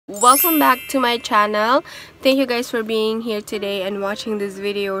Welcome back to my channel. Thank you guys for being here today and watching this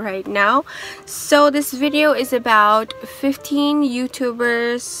video right now. So this video is about 15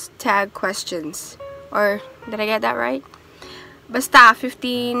 YouTubers tag questions. Or did I get that right? Basta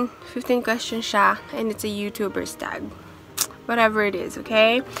 15 questions siya, and it's a YouTuber's tag. Whatever it is,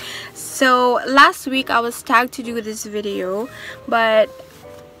 okay? So last week I was tagged to do this video, but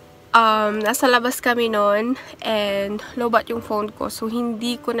nasa labas kami noon and lobat yung phone ko, so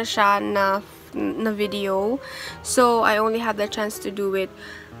hindi ko na siya na video. So I only have the chance to do it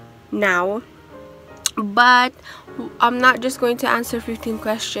now. But I'm not just going to answer 15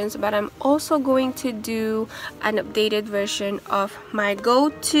 questions, but I'm also going to do an updated version of my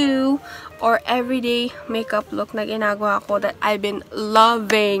go-to or everyday makeup look na ginagawa ko that I've been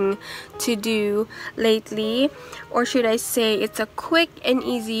loving to do lately. Or should I say, it's a quick and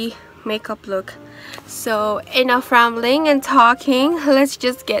easy makeup look. So enough rambling and talking, let's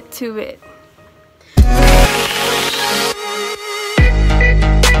just get to it.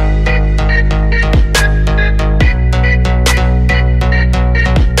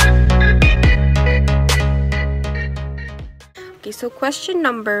 Okay, so question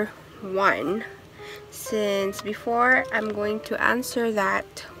number 1. Since before I'm going to answer that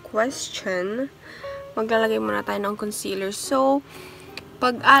question, maglalagay muna tayo ng concealer. So,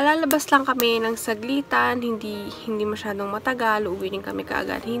 pag lalabas lang kami ng saglitan, hindi masyadong matagal, uuwi din kami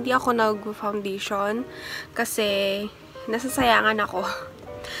kaagad. Hindi ako nag-foundation kasi nasasayangan ako.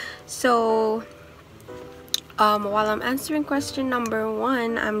 So, while I'm answering question number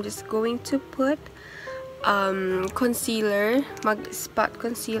 1, I'm just going to put concealer. Mag-spot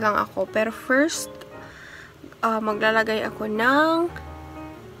conceal lang ako. Pero first, maglalagay ako ng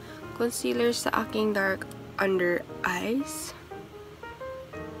concealer sa aking dark under eyes.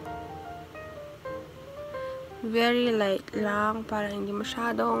 Very light lang para hindi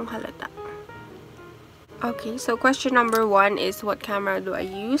masyadong halata. Okay, so question number 1 is, what camera do I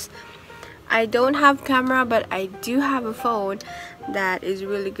use? I don't have camera, but I do have a phone that is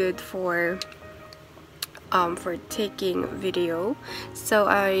really good for taking video. So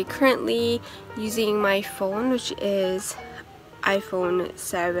I currently using my phone, which is iPhone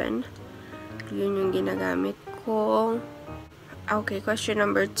 7. Yun yung ginagamit ko. Okay, question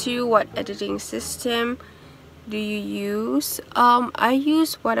number 2, what editing system do you use? I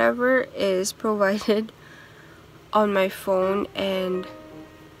use whatever is provided on my phone, and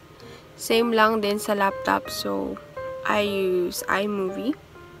same lang din sa laptop, so I use iMovie.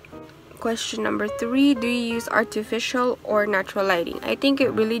 Question number 3, do you use artificial or natural lighting? I think it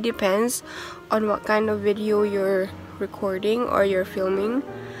really depends on what kind of video you're recording or you're filming.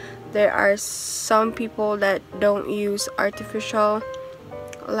 There are some people that don't use artificial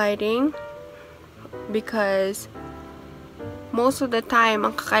lighting because most of the time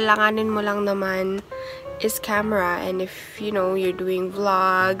ang kakailanganin mo lang naman is camera, and if you know you're doing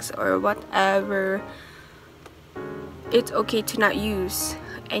vlogs or whatever, it's okay to not use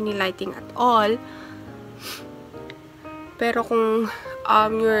any lighting at all. Pero kung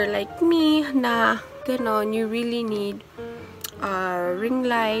you're like me na ganon, you really need a ring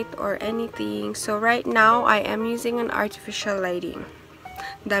light or anything. So right now I am using an artificial lighting.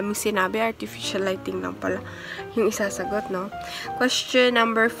 Daming sinabi, artificial lighting lang pala yung isasagot, no? Question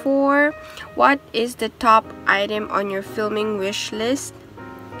number 4, what is the top item on your filming wish list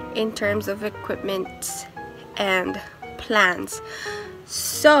in terms of equipment and plans?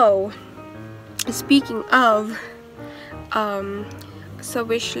 So, speaking of sa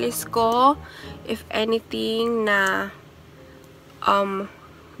wish list ko, if anything na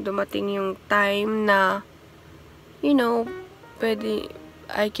dumating yung time na, you know, pwede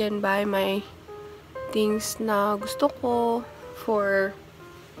I can buy my things na gusto ko for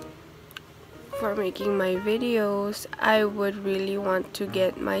making my videos, I would really want to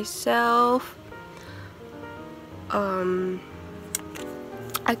get myself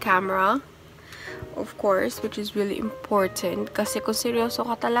a camera, of course, which is really important kasi kung seryoso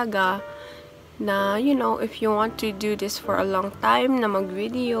ka talaga na, you know, if you want to do this for a long time, na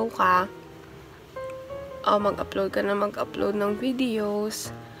mag-video ka, mag-upload ng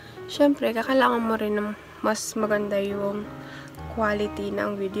videos, syempre, kakailangan mo rin ng mas maganda yung quality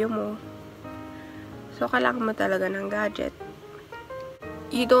ng video mo. So, kailangan mo talaga ng gadget.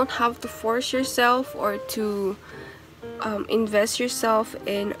 You don't have to force yourself or to invest yourself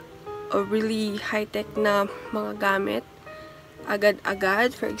in a really high-tech na mga gamit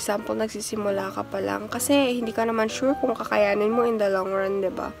agad-agad. For example, nagsisimula ka pa lang kasi hindi ka naman sure kung kakayanin mo in the long run,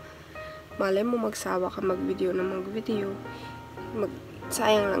 diba? Malay mo magsawa ka mag-video.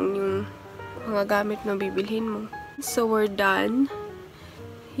 Sayang lang yung mga gamit na bibilhin mo. So, we're done.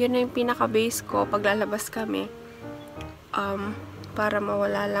 yun na yung pinaka-base ko pag lalabas kami. Para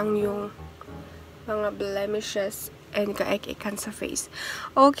mawala lang yung mga blemishes and kaek-ekan sa face.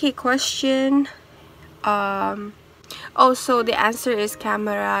 Okay, question. So the answer is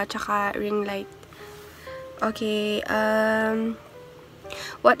camera tsaka ring light. Okay,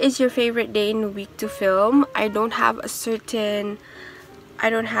 what is your favorite day in the week to film? I don't have a certain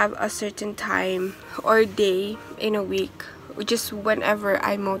time or day in a week. Just whenever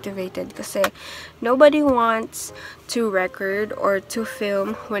I'm motivated. Kasi nobody wants to record or to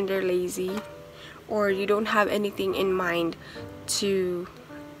film when they're lazy or you don't have anything in mind to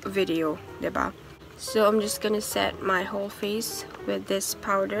video, diba? So I'm just gonna set my whole face with this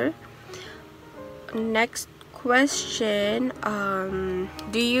powder. Next question,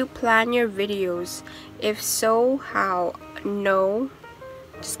 do you plan your videos? If so, how? No,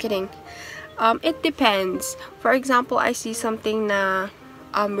 just kidding. It depends. For example, I see something na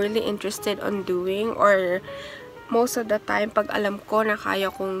I'm really interested on doing, or most of the time pag alam ko na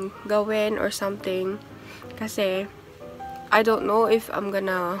kaya kong gawin or something, kasi I don't know if I'm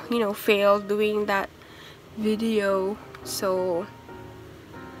gonna, fail doing that video. So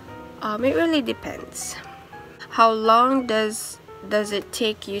it really depends. How long does it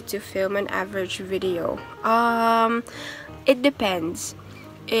take you to film an average video? It depends.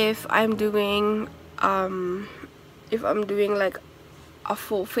 If I'm doing like a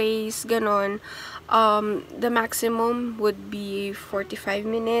full face, ganon, the maximum would be 45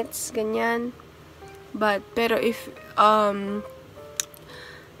 minutes, ganyan. Pero if the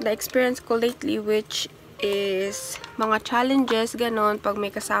experience ko lately, which is mga challenges, ganon, pag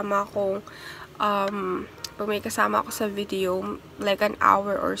may kasama ako sa video, like an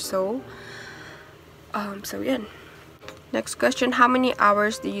hour or so. So yan. Next question, how many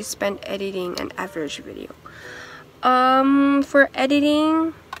hours do you spend editing an average video? For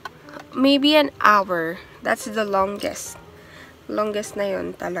editing, maybe an hour. That's the longest. Longest na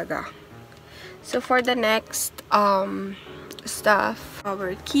yun talaga. So for the next stuff,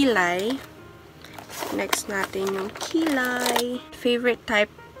 our kilay. Next natin yung kilay. Favorite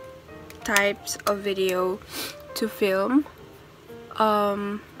types of video to film.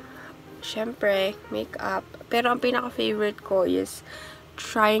 Syempre, makeup. Pero ang pinaka-favorite ko is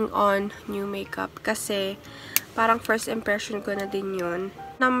trying on new makeup. Kasi, parang first impression ko na din yun.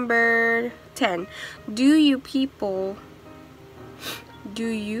 Number 10. Do you people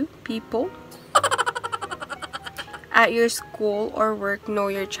at your school or work know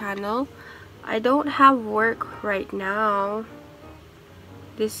your channel? I don't have work right now.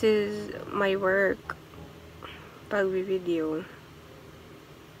 This is my work. Pag-video.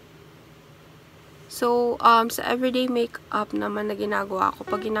 So, sa everyday makeup naman na ginagawa ko,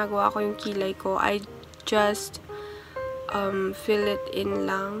 pag ginagawa ko yung kilay ko, I just fill it in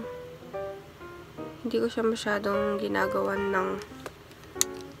lang. Hindi ko siya masyadong ginagawan ng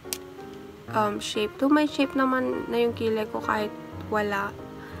shape. Though may shape naman na yung kilay ko kahit wala.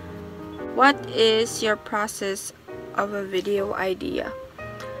 What is your process of a video idea?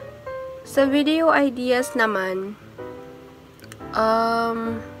 Sa video ideas naman,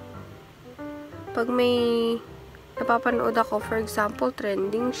 pag may napapanood ako, for example,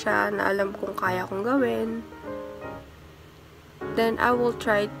 trending siya, na alam kong kaya kong gawin, then I will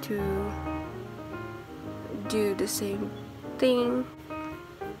try to do the same thing.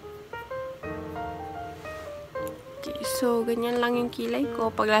 Okay, so, ganyan lang yung kilay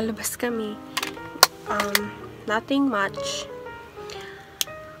ko pag lalabas kami. Nothing much.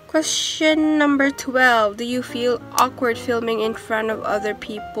 Question number 12. Do you feel awkward filming in front of other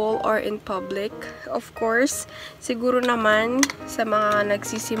people or in public? Of course, siguro naman sa mga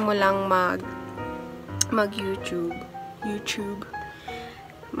nagsisimulang mag-YouTube.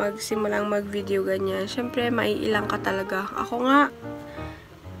 Magsimulang mag-video ganyan. Syempre, maiilang ka talaga. Ako nga,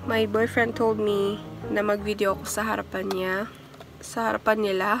 my boyfriend told me na mag-video ako sa harapan niya. Sa harapan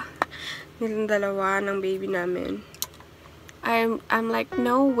nila. Nilang dalawa ng baby namin. I'm like,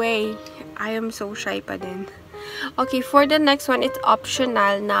 no way. I am so shy pa din. Okay, for the next one, it's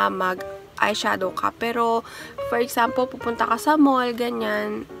optional na mag-eyeshadow ka. Pero, for example, pupunta ka sa mall,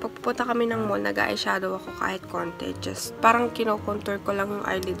 ganyan. Pag pupunta kami ng mall, nag-eyeshadow ako kahit konti. Just, parang kino-contour ko lang yung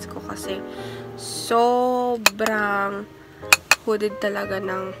eyelids ko kasi sobrang hooded talaga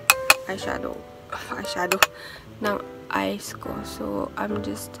ng eyeshadow ng eyes ko. So, I'm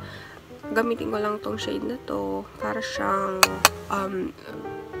just gamitin ko lang tong shade na to para siyang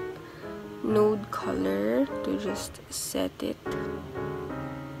nude color to just set it.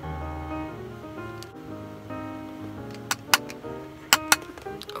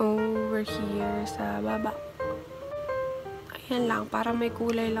 Over here sa baba. Yan lang, para may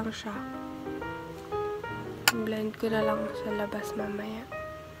kulay lang siya. Blend ko na lang sa labas mamaya.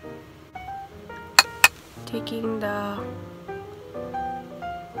 Taking the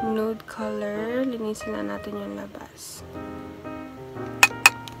nude color, linisin na natin yung labas.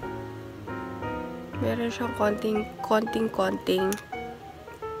 Meron siyang konting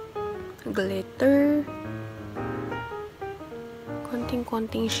glitter.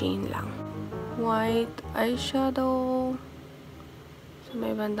 Konting sheen lang. White eyeshadow. So,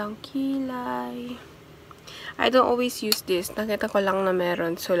 may bandang kilay. I don't always use this. Nakita ko lang na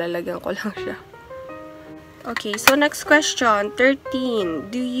meron. So, lalagyan ko lang siya. Okay, so next question.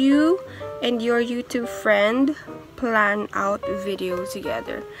 13. Do you and your YouTube friend plan out videos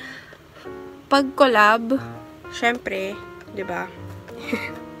together? Pag collab, syempre, diba?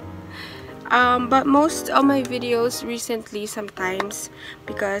 But most of my videos recently, sometimes,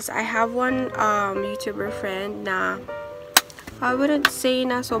 because I have one YouTuber friend na I wouldn't say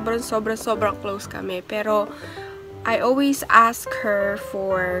na sobrang close kami, pero I always ask her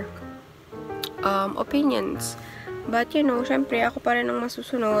for opinions. But, you know, syempre, ako pa rin ang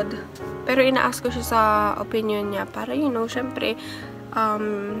masusunod. Pero ina-ask ko siya sa opinion niya para, you know, syempre,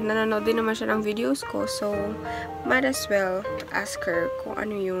 nanonood din naman siya ng videos ko. So, might as well ask her kung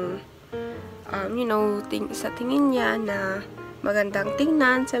ano yung you know, sa tingin niya na magandang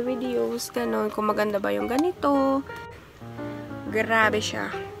tingnan sa videos, ganon. Kung maganda ba yung ganito. Grabe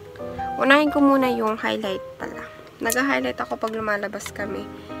siya. Unahin ko muna yung highlight pala. Nag-highlight ako pag lumalabas kami.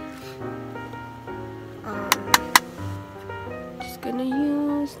 Just gonna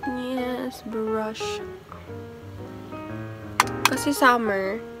use this brush. Kasi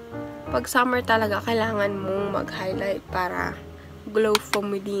pag summer talaga, kailangan mong mag-highlight para glow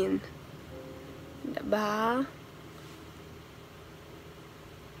from within. Diba?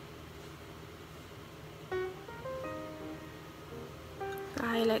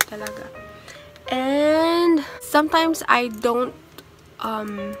 Highlight talaga. And sometimes I don't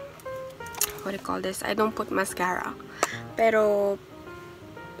what do you call this? I don't put mascara. Pero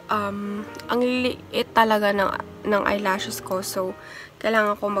ang liit talaga ng eyelashes ko, so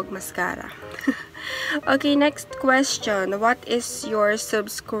kailangan ko mag-mascara. Okay, next question. What is your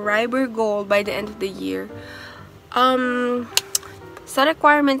subscriber goal by the end of the year? Sa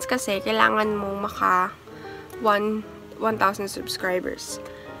requirements kasi, kailangan mo maka 1,000 subscribers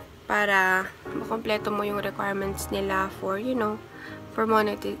para makompleto mo yung requirements nila for, you know, for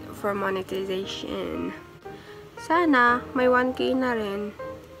monetization. Sana may 1K na rin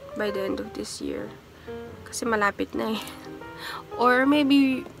by the end of this year. Kasi malapit na eh. Or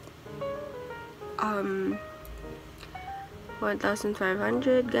maybe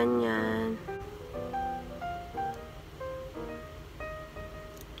 1,500, ganyan.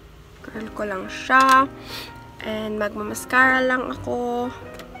 Curl ko lang siya. And magmamascara lang ako.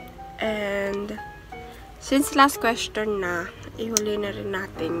 And since last question na, ihuli na rin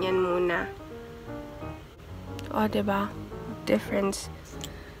natin. Yan muna. O, diba? Difference.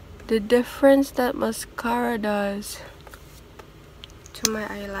 The difference that mascara does to my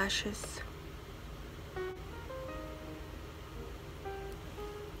eyelashes.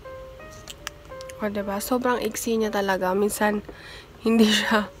 O, diba? Sobrang iksi niya talaga. Minsan, hindi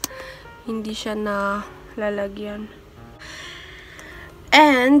siya na lalagyan.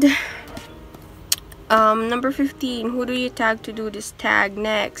 And, number 15. Who do you tag to do this tag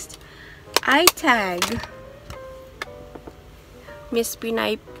next? I tag Miss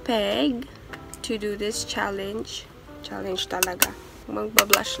PINAY to do this challenge. Challenge talaga.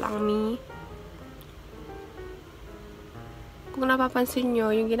 Magbablush lang me. Kung napapansin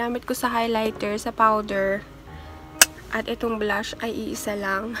nyo, yung ginamit ko sa highlighter, sa powder, at itong blush ay iisa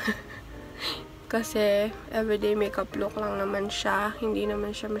lang. Kasi, everyday makeup look lang naman siya. Hindi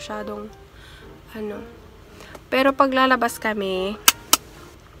naman siya masyadong, Pero pag lalabas kami,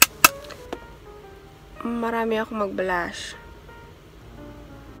 marami ako mag-blush.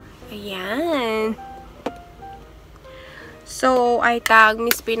 Ayan. So, I tag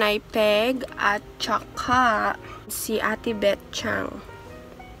Miss PINAY at tsaka si Ate BETCHANG.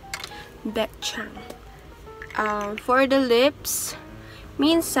 For the lips,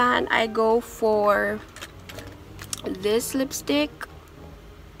 minsan I go for this lipstick.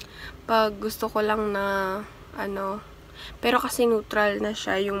 Pag gusto ko lang na, pero kasi neutral na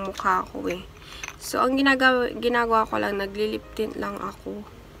siya yung mukha ko eh. So, ang ginagawa ko lang, nagli-lip tint lang ako.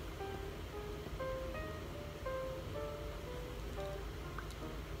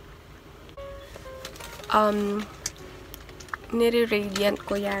 Nire-radiant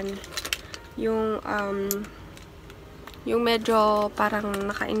ko yan. Yung Yung medyo parang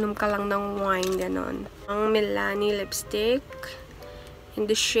nakainom ka lang ng wine, ganon. Ang Milani lipstick in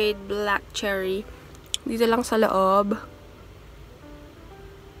the shade Black Cherry. Dito lang sa loob.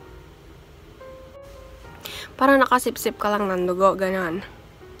 Parang nakasip-sip ka lang ng dugo, ganon.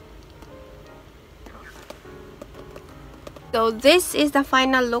 So, this is the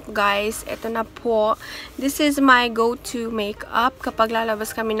final look, guys. Ito na po. This is my go-to makeup kapag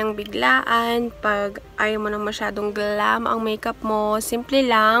lalabas kami ng biglaan. Pag ayaw mo nang masyadong glam ang makeup mo, simple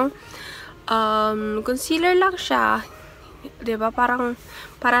lang. Concealer lang siya. Diba? Parang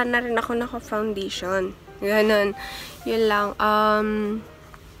na rin ako naka-foundation. Ganon. Yun lang.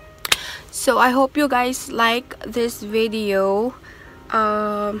 So, I hope you guys like this video.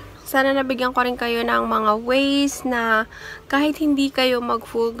 Sana nabigyan ko rin kayo ng mga ways na kahit hindi kayo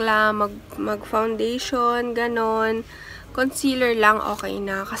mag-full glam, mag-foundation, ganon, concealer lang okay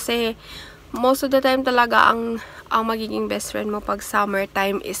na. Kasi, most of the time talaga ang magiging best friend mo pag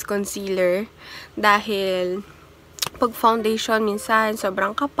summertime is concealer. Dahil, pag foundation, minsan,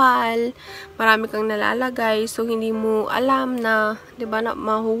 sobrang kapal, marami kang nalalagay, so hindi mo alam na, diba, na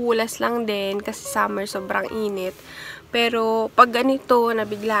mahuhulas lang din kasi summer, sobrang init. Pero, pag ganito, na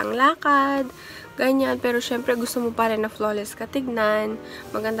bigla ang lakad, ganyan, pero syempre gusto mo pa rin na flawless ka tignan,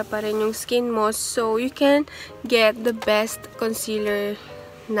 maganda pa rin yung skin mo, so you can get the best concealer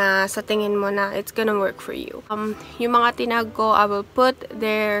na sa tingin mo na it's gonna work for you. Yung mga tinag ko, I will put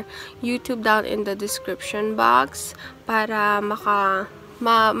their YouTube down in the description box para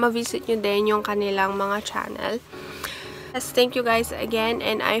ma-visit nyo din yung kanilang mga channel. Yes, thank you guys again,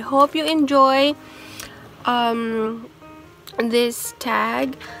 and I hope you enjoy this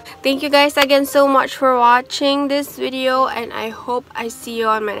tag. Thank you guys again so much for watching this video, and I hope I see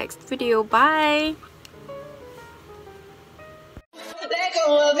you on my next video. Bye! Let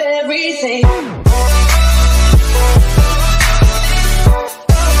go of everything.